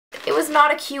it was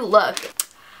not a cute look.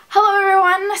 Hello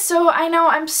everyone, so I know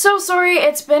I'm so sorry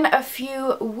it's been a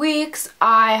few weeks.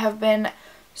 I have been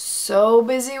so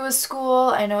busy with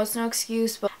school. I know it's no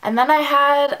excuse, but and then I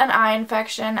had an eye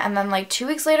infection, and then like 2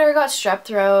 weeks later I got strep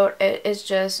throat. It has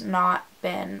just not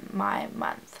been my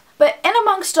month. But in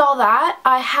amongst all that,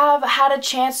 I have had a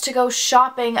chance to go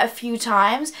shopping a few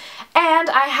times, and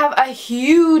I have a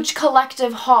huge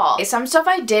collective haul. Some stuff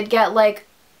I did get like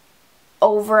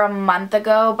over a month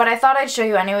ago, but I thought I'd show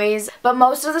you anyways. But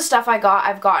most of the stuff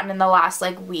I've gotten in the last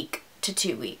like week to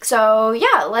 2 weeks. So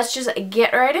yeah, let's just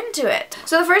get right into it.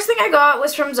 So the first thing I got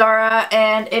was from Zara,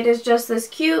 and it is just this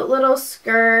cute little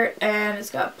skirt, and it's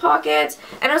got pockets,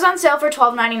 and it was on sale for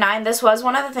 $12.99. This was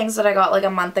one of the things that I got like a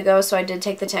month ago, so I did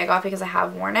take the tag off because I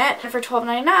have worn it. And for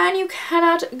 $12.99, you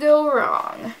cannot go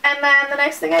wrong. And then the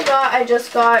next thing I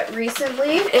just got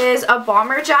recently is a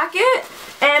bomber jacket.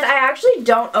 And I actually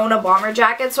don't own a bomber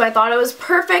jacket, so I thought it was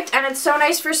perfect, and it's so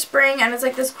nice for spring, and it's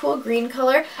like this cool green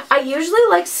color. I usually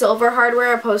like silver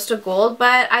hardware opposed to gold,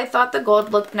 but I thought the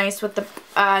gold looked nice with the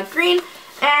green,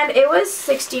 and it was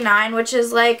 $69, which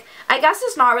is like, I guess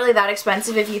it's not really that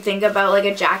expensive if you think about like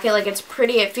a jacket. Like, it's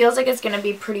pretty, it feels like it's gonna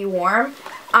be pretty warm.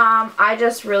 I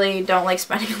just really don't like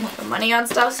spending a lot of money on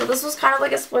stuff, so this was kind of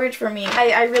like a splurge for me.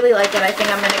 I really like it. I think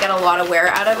I'm going to get a lot of wear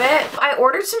out of it. I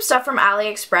ordered some stuff from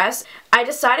AliExpress. I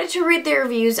decided to read the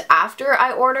reviews after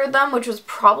I ordered them, which was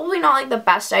probably not like the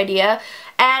best idea.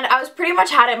 And I was pretty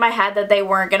much had it in my head that they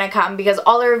weren't going to come because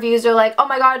all the reviews are like, oh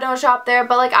my god, don't shop there.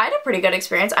 But like, I had a pretty good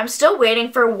experience. I'm still waiting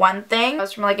for one thing. It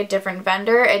was from like a different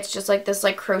vendor. It's just like this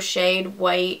like crocheted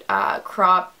white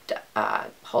cropped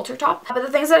halter top. But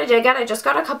the things that I did get, I just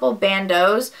got a couple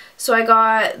bandeaus. So I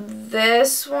got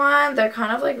this one. They're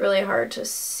kind of like really hard to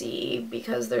see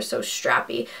because they're so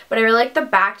strappy. But I really like the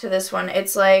back to this one.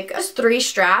 It's like just 3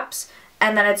 straps,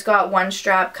 and then it's got 1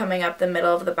 strap coming up the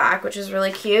middle of the back, which is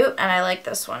really cute. And I like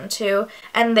this one too.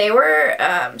 And they were,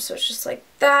 so it's just like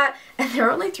that, and they were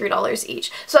only $3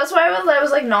 each. So that's why I was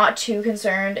like not too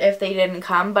concerned if they didn't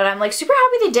come, but I'm like super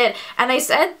happy they did. And they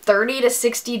said 30 to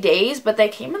 60 days, but they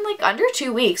came in like under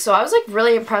 2 weeks. So I was like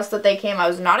really impressed that they came. I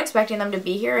was not expecting them to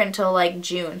be here until like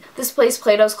June. This place,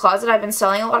 Plato's Closet, I've been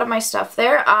selling a lot of my stuff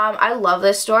there. I love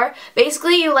this store.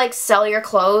 Basically, you like sell your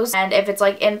clothes, and if it's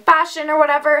like in fashion or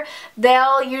whatever,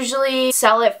 they'll usually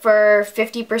sell it for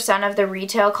 50% of the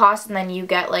retail cost, and then you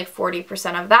get like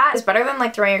 40% of that. It's better than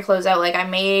like throwing your clothes out. Like,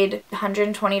 I made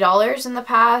 $120 in the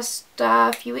past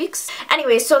few weeks.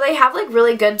 Anyway, so they have like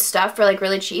really good stuff for like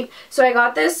really cheap. So I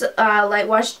got this light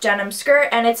wash denim skirt,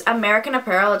 and it's American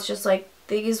Apparel. It's just like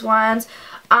these ones,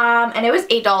 and it was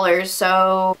 $8,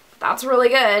 so that's really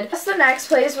good. The next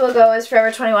place we'll go is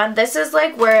Forever 21. This is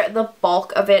like where the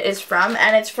bulk of it is from,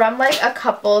 and it's from like a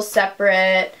couple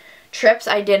separate trips.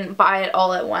 I didn't buy it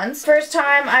all at once. First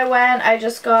time I went, I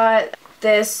just got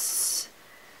this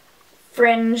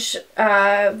fringe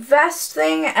vest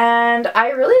thing, and I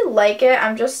really like it.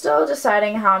 I'm just still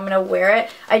deciding how I'm gonna wear it.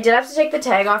 I did have to take the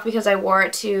tag off because I wore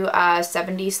it to a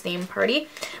 70s theme party,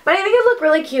 but I think it looked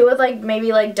really cute with like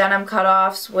maybe like denim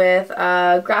cutoffs with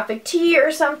a graphic tee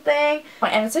or something.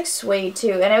 And it's like suede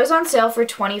too, and it was on sale for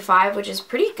 $25, which is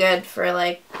pretty good for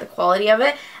like the quality of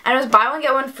it. And it was buy one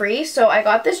get one free, so I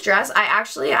got this dress.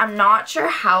 I'm not sure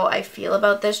how I feel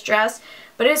about this dress,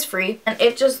 but it is free, and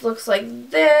it just looks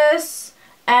like this,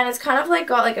 and it's kind of like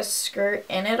got like a skirt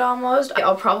in it almost.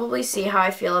 I'll probably see how I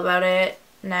feel about it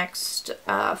next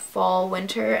fall,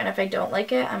 winter, and if I don't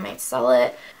like it, I might sell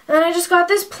it. And then I just got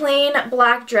this plain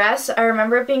black dress. I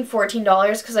remember it being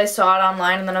 $14 because I saw it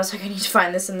online, and then I was like, I need to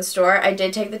find this in the store. I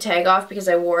did take the tag off because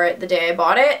I wore it the day I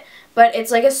bought it, but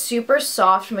it's like a super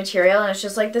soft material, and it's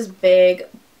just like this big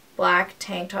black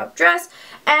tank top dress,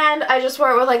 and I just wore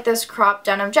it with like this cropped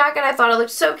denim jacket. I thought it looked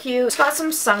so cute. Just got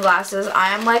some sunglasses.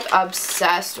 I am like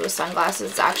obsessed with sunglasses.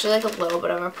 It's actually like a little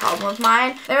bit of a problem of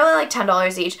mine. They're only like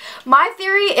 $10 each. My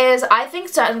theory is I think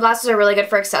sunglasses are really good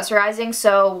for accessorizing,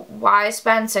 so why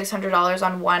spend $600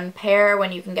 on one pair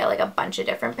when you can get like a bunch of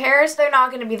different pairs? They're not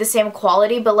going to be the same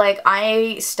quality, but like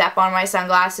I step on my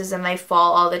sunglasses and they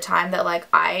fall all the time that like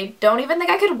I don't even think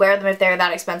I could wear them if they're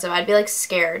that expensive. I'd be like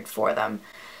scared for them.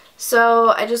 So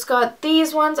I just got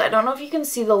these ones. I don't know if you can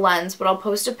see the lens, but I'll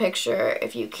post a picture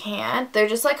if you can't. They're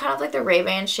just like kind of like the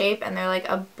Ray-Ban shape, and they're like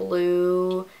a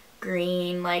blue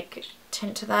green like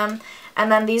tint to them.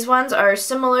 And then these ones are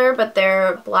similar, but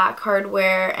they're black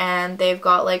hardware, and they've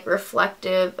got like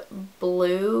reflective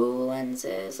blue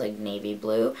lenses, like navy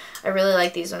blue. I really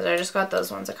like these ones. I just got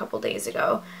those ones a couple days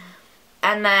ago.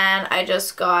 And then I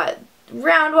just got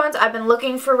round ones. I've been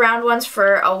looking for round ones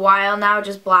for a while now,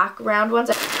 just black round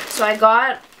ones. So I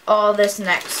got all this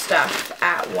neck stuff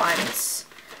at once.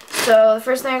 So the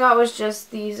first thing I got was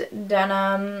just these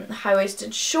denim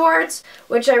high-waisted shorts,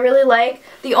 which I really like.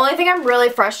 The only thing I'm really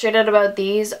frustrated about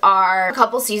these are a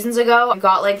couple seasons ago, I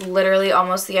got like literally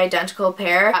almost the identical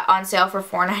pair on sale for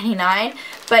 $4.99,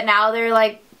 but now they're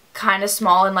like kind of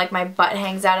small and like my butt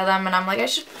hangs out of them, and I'm like, I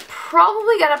should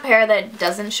probably get a pair that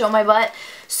doesn't show my butt.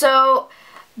 So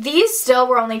these still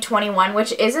were only $21,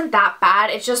 which isn't that bad.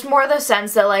 It's just more the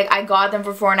sense that like I got them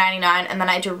for $4.99 and then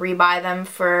I had to rebuy them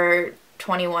for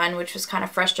 $21, which was kind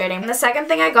of frustrating. And the second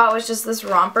thing I got was just this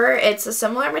romper. It's a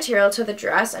similar material to the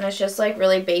dress and it's just like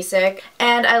really basic,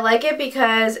 and I like it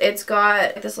because it's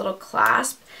got this little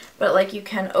clasp, but like you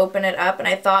can open it up, and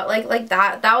I thought like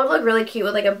that would look really cute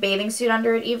with like a bathing suit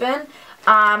under it even.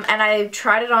 And I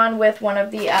tried it on with one of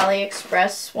the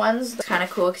AliExpress ones. It's kind of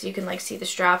cool because you can like see the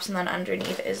straps, and then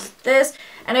underneath is this,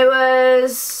 and it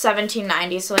was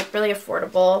 $17.90, so like really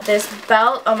affordable. This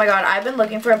belt, oh my god, I've been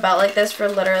looking for a belt like this for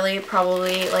literally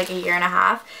probably like a year and a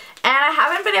half, and I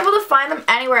haven't been able to find them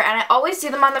anywhere, and I always see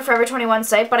them on the Forever 21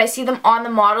 site, but I see them on the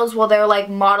models while they're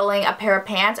like modeling a pair of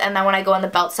pants, and then when I go in the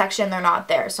belt section, they're not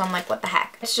there, so I'm like, what the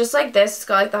heck? It's just like this. It's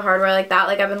got like the hardware like that.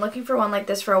 Like I've been looking for one like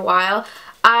this for a while.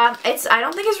 I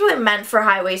don't think it's really meant for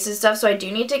high-waisted stuff, so I do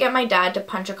need to get my dad to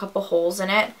punch a couple holes in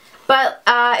it. But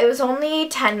it was only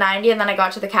 $10.90, and then I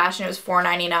got to the cash and it was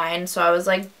 $4.99, so I was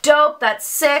like, dope, that's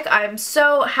sick. I'm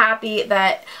so happy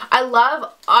that I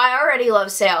already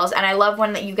love sales, and I love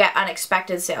when you get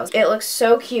unexpected sales. It looks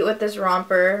so cute with this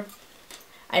romper.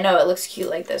 I know it looks cute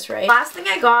like this, right? Last thing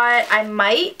I got, I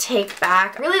might take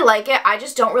back. I really like it. I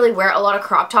just don't really wear a lot of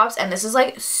crop tops, and this is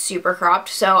like super cropped,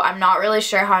 so I'm not really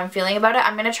sure how I'm feeling about it.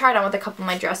 I'm gonna try it on with a couple of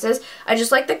my dresses. I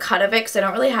just like the cut of it because I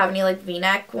don't really have any like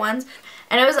v-neck ones.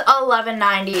 And it was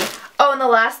 $11.90. Oh, and the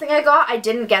last thing I got, I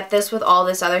didn't get this with all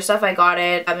this other stuff. I got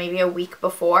it maybe a week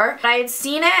before. But I had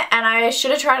seen it and I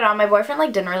should have tried it on. My boyfriend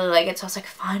like didn't really like it, so I was like,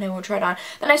 fine, I won't try it on.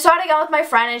 Then I saw it again with my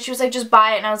friend and she was like, just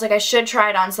buy it. And I was like, I should try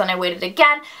it on. So then I waited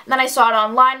again. And then I saw it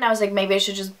online and I was like, maybe I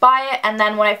should just buy it. And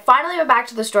then when I finally went back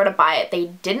to the store to buy it, they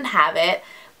didn't have it.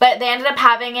 But they ended up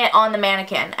having it on the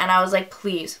mannequin, and I was like,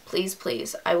 please, please,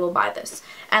 please, I will buy this.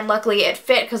 And luckily it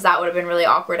fit, because that would have been really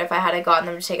awkward if I had gotten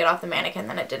them to take it off the mannequin,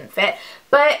 then it didn't fit.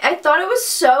 But I thought it was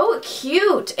so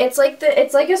cute. It's like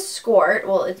a skirt.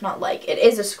 Well, it's not like, it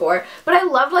is a skirt. But I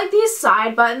love like these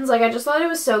side buttons. Like I just thought it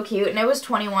was so cute, and it was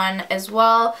 $21 as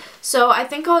well. So I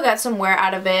think I'll get some wear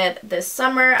out of it this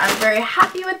summer. I'm very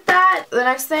happy with that. The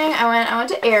next thing, I went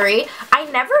to Aerie. I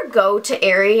never go to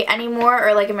Aerie anymore,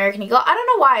 or like American Eagle. I don't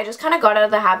know why. I just kind of got out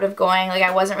of the habit of going. Like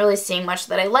I wasn't really seeing much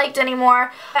that I liked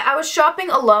anymore. I was shopping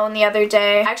alone the other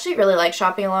day. I actually really like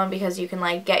shopping alone because you can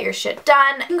like get your shit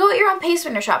done. You can go at your own pace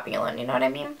when you're shopping alone, you know what I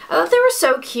mean? I thought they were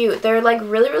so cute. They're like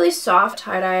really, really soft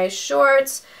tie-dye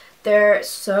shorts. They're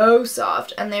so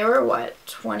soft, and they were what,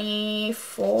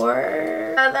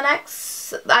 24? The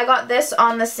next, I got this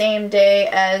on the same day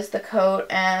as the coat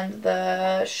and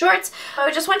the shorts. I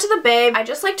just went to the Babe. I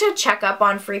just like to check up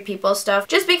on Free People stuff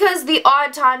just because the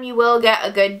odd time you will get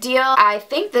a good deal. I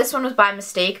think this one was by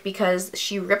mistake because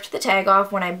she ripped the tag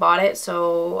off when I bought it,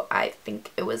 so I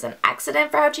think it was an accident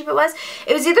for how cheap it was.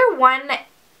 It was either $115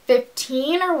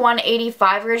 or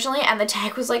 $185 originally, and the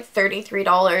tag was like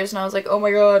 $33, and I was like, oh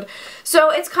my god. So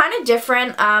it's kind of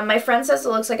different. My friend says it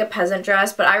looks like a peasant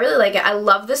dress, but I really like it. I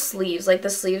love the sleeves. Like the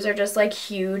sleeves are just like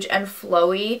huge and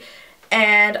flowy,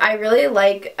 and I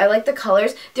like the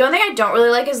colors. The only thing I don't really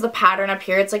like is the pattern up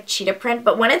here. It's like cheetah print,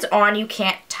 but when it's on, you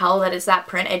can't tell that it's that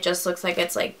print. It just looks like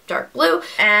it's like dark blue.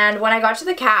 And when I got to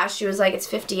the cash, she was like, it's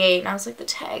 $58, and I was like, the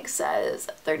tag says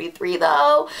 $33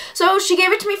 though. So she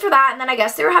gave it to me for that, and then I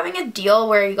guess they were having a deal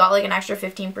where you got like an extra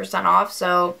 15% off,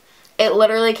 so it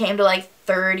literally came to like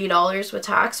 $30 with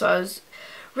tax, so I was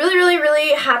really, really,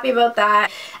 really happy about that.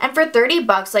 And for 30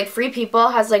 bucks, like Free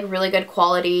People has like really good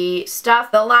quality stuff.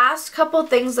 The last couple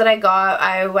things that I got,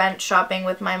 I went shopping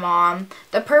with my mom.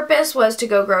 The purpose was to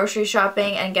go grocery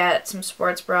shopping and get some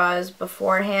sports bras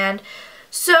beforehand.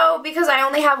 So because I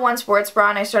only have one sports bra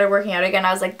and I started working out again,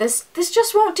 I was like, this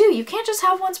just won't do. You can't just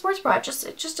have one sports bra. It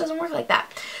just doesn't work like that.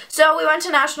 So we went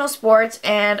to National Sports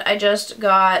and I just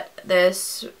got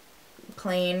this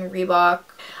plain Reebok.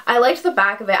 I liked the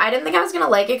back of it. I didn't think I was going to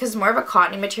like it because it's more of a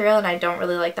cottony material and I don't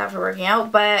really like that for working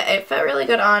out, but it felt really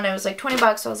good on. It was like 20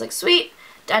 bucks, so I was like, sweet,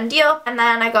 done deal. And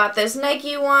then I got this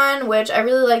Nike one, which I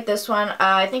really like this one.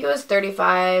 I think it was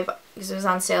 35 because it was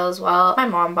on sale as well. My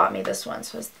mom bought me this one,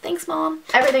 so I was, thanks mom.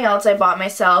 Everything else I bought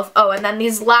myself. Oh, and then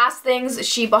these last things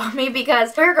she bought me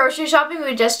because we were grocery shopping.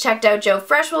 We just checked out Joe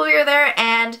Fresh while we were there,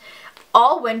 and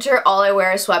all winter all I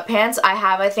wear is sweatpants. I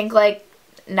have, I think, like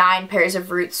 9 pairs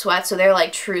of Root sweats, so they're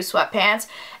like true sweatpants.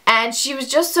 And she was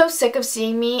just so sick of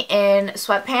seeing me in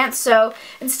sweatpants, so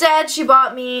instead she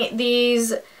bought me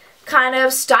these kind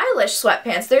of stylish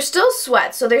sweatpants. They're still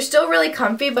sweats, so they're still really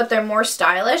comfy, but they're more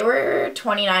stylish. They were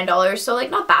 $29, so like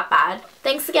not that bad.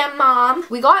 Thanks again, Mom.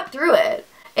 We got through it.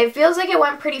 It feels like it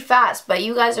went pretty fast, but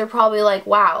you guys are probably like,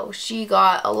 wow, she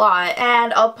got a lot.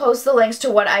 And I'll post the links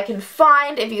to what I can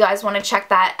find if you guys want to check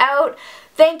that out.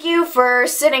 Thank you for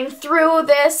sitting through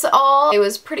this all. It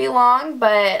was pretty long,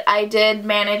 but I did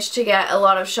manage to get a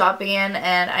lot of shopping in,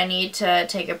 and I need to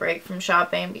take a break from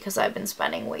shopping because I've been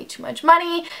spending way too much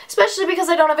money, especially because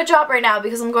I don't have a job right now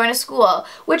because I'm going to school.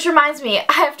 Which reminds me,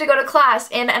 I have to go to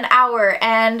class in an hour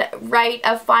and write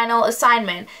a final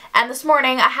assignment. And this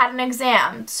morning I had an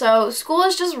exam. So school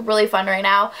is just really fun right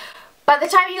now. By the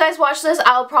time you guys watch this,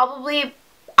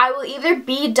 I will either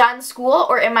be done school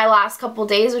or in my last couple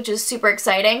days, which is super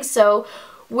exciting, so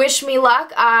wish me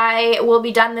luck. I will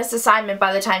be done this assignment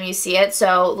by the time you see it,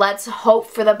 so let's hope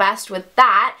for the best with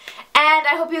that. And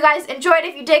I hope you guys enjoyed.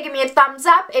 If you did, give me a thumbs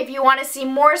up. If you want to see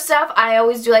more stuff, I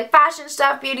always do like fashion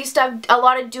stuff, beauty stuff, a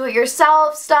lot of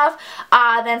do-it-yourself stuff,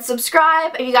 then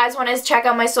subscribe. If you guys want to check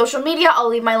out my social media, I'll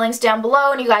leave my links down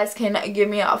below, and you guys can give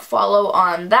me a follow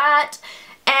on that.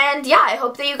 And yeah, I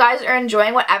hope that you guys are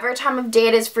enjoying whatever time of day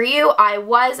it is for you.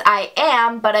 I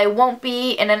am, but I won't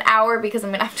be in an hour because I'm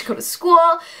going to have to go to school.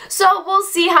 So we'll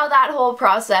see how that whole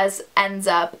process ends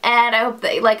up. And I hope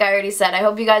that, like I already said, I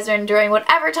hope you guys are enjoying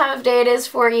whatever time of day it is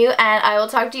for you. And I will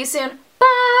talk to you soon.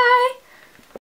 Bye!